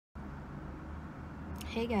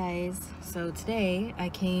Hey guys, so today I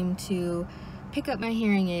came to pick up my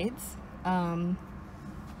hearing aids, and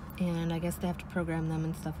I guess they have to program them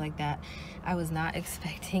and stuff like that. I was not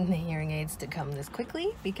expecting the hearing aids to come this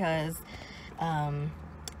quickly because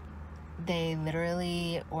they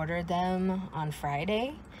literally ordered them on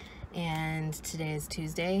Friday and today is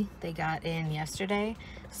Tuesday. They got in yesterday,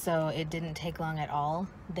 so it didn't take long at all.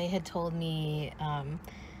 They had told me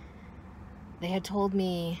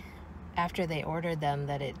after they ordered them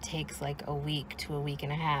that it takes like a week to a week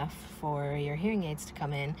and a half for your hearing aids to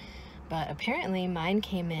come in, but apparently mine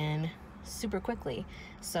came in super quickly,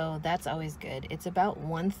 so that's always good. It's about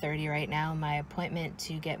 1:30 right now. My appointment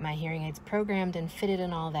to get my hearing aids programmed and fitted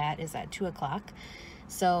and all that is at 2 o'clock,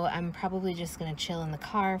 so I'm probably just gonna chill in the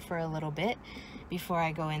car for a little bit before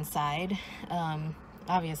I go inside.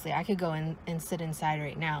 Obviously I could go in and sit inside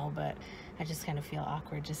right now, but I just kind of feel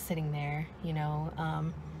awkward just sitting there, you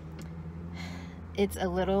know. It's a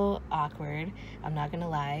little awkward, I'm not gonna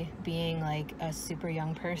lie, being like a super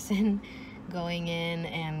young person going in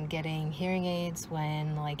and getting hearing aids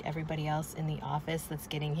when like everybody else in the office that's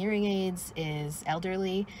getting hearing aids is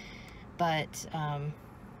elderly. But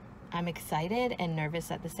I'm excited and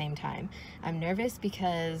nervous at the same time. I'm nervous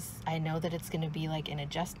because I know that it's going to be like an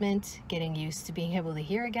adjustment, getting used to being able to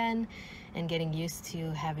hear again and getting used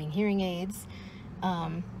to having hearing aids.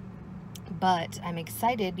 But I'm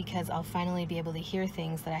excited because I'll finally be able to hear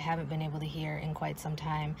things that I haven't been able to hear in quite some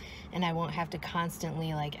time, and I won't have to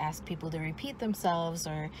constantly like ask people to repeat themselves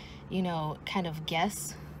or, you know, kind of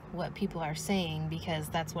guess what people are saying, because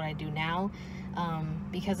that's what I do now.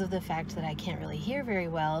 Because of the fact that I can't really hear very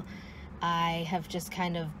well, I have just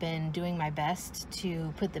kind of been doing my best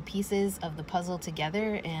to put the pieces of the puzzle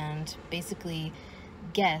together and basically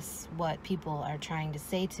guess what people are trying to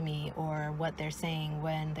say to me or what they're saying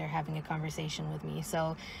when they're having a conversation with me.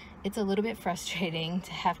 So it's a little bit frustrating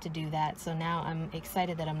to have to do that. So now I'm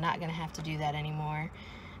excited that I'm not going to have to do that anymore.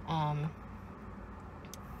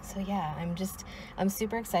 So yeah, I'm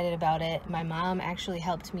super excited about it. My mom actually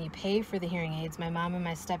helped me pay for the hearing aids, my mom and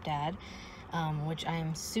my stepdad, which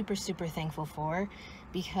I'm super thankful for,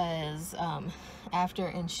 because after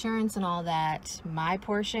insurance and all that, my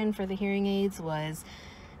portion for the hearing aids was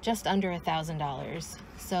just under $1,000.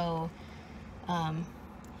 So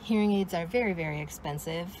hearing aids are very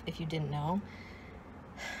expensive, if you didn't know,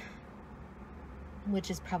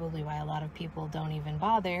 which is probably why a lot of people don't even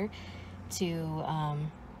bother to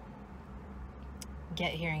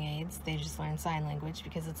get hearing aids. They just learn sign language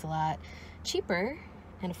because it's a lot cheaper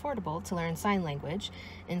and affordable to learn sign language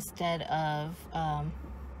instead of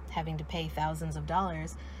having to pay thousands of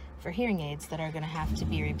dollars for hearing aids that are going to have to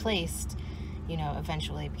be replaced, you know,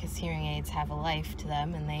 eventually, because hearing aids have a life to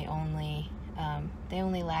them and they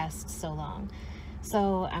only last so long.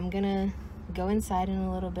 So I'm gonna go inside in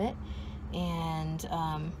a little bit and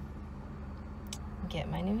get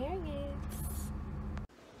my new hearing aids.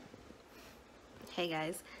 Hey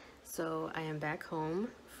guys, so I am back home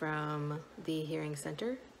from the hearing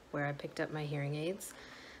center where I picked up my hearing aids.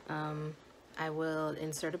 I will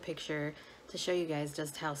insert a picture to show you guys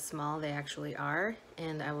just how small they actually are,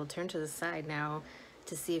 and I will turn to the side now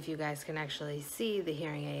to see if you guys can actually see the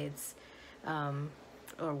hearing aids,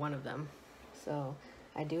 or one of them. So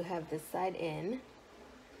I do have this side in.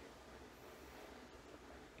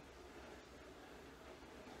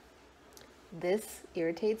 This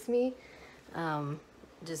irritates me,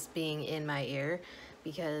 just being in my ear,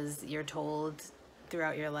 because you're told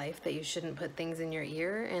throughout your life that you shouldn't put things in your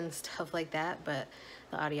ear and stuff like that, but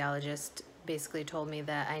the audiologist basically told me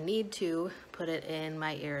that I need to put it in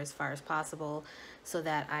my ear as far as possible so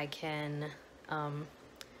that I can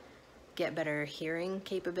get better hearing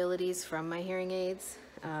capabilities from my hearing aids.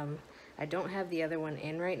 I don't have the other one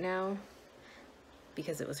in right now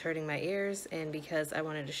because it was hurting my ears and because I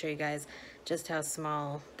wanted to show you guys just how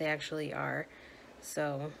small they actually are.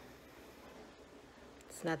 So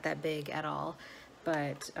it's not that big at all,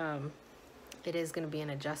 but it is going to be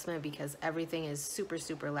an adjustment because everything is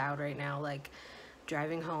super loud right now. Like,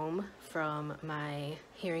 driving home from my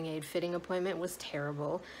hearing aid fitting appointment was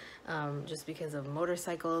terrible, just because of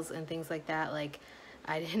motorcycles and things like that. Like,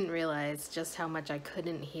 I didn't realize just how much I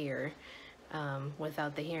couldn't hear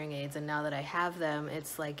without the hearing aids, and now that I have them,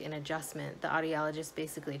 it's like an adjustment. The audiologist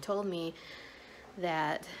basically told me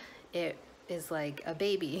that it is like a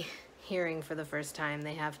baby hearing for the first time.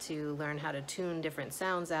 They have to learn how to tune different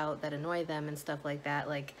sounds out that annoy them and stuff like that.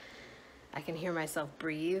 Like, I can hear myself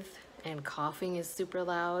breathe, and coughing is super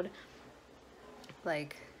loud.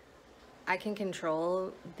 Like, I can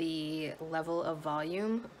control the level of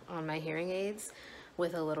volume on my hearing aids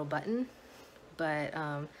with a little button, but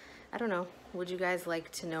I don't know. Would you guys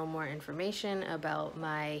like to know more information about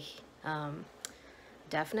my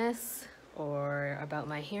deafness or about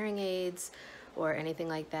my hearing aids or anything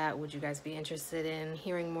like that? Would you guys be interested in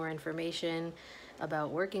hearing more information about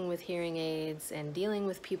working with hearing aids and dealing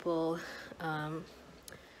with people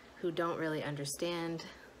who don't really understand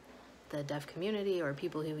the deaf community or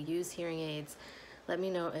people who use hearing aids? Let me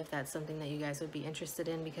know if that's something that you guys would be interested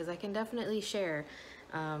in, because I can definitely share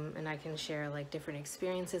and I can share like different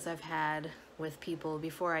experiences I've had with people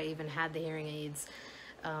before I even had the hearing aids,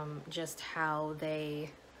 just how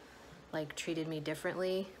they like treated me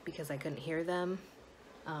differently because I couldn't hear them.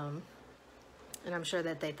 And I'm sure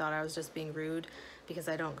that they thought I was just being rude because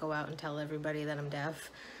I don't go out and tell everybody that I'm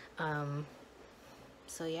deaf.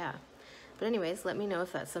 So yeah, but anyways, let me know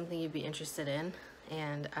if that's something you'd be interested in,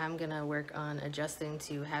 and I'm gonna work on adjusting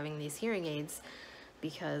to having these hearing aids,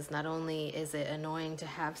 because not only is it annoying to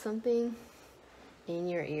have something in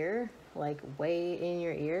your ear, like way in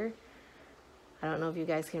your ear. I don't know if you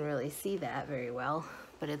guys can really see that very well,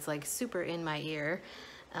 but it's like super in my ear.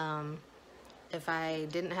 If I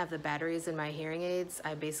didn't have the batteries in my hearing aids,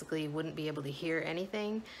 I basically wouldn't be able to hear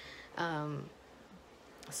anything.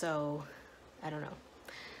 So I don't know.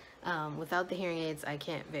 Without the hearing aids, I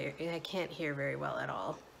can't hear very well at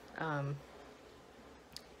all.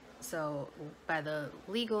 So by the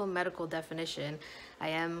legal medical definition, I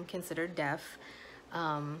am considered deaf.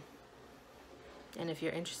 And if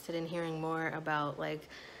you're interested in hearing more about like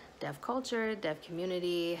deaf culture, deaf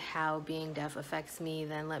community, how being deaf affects me,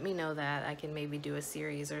 then let me know that. I can maybe do a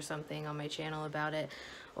series or something on my channel about it,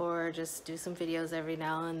 or just do some videos every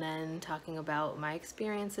now and then talking about my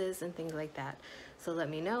experiences and things like that. So let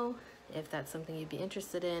me know if that's something you'd be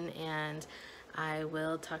interested in, and I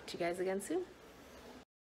will talk to you guys again soon.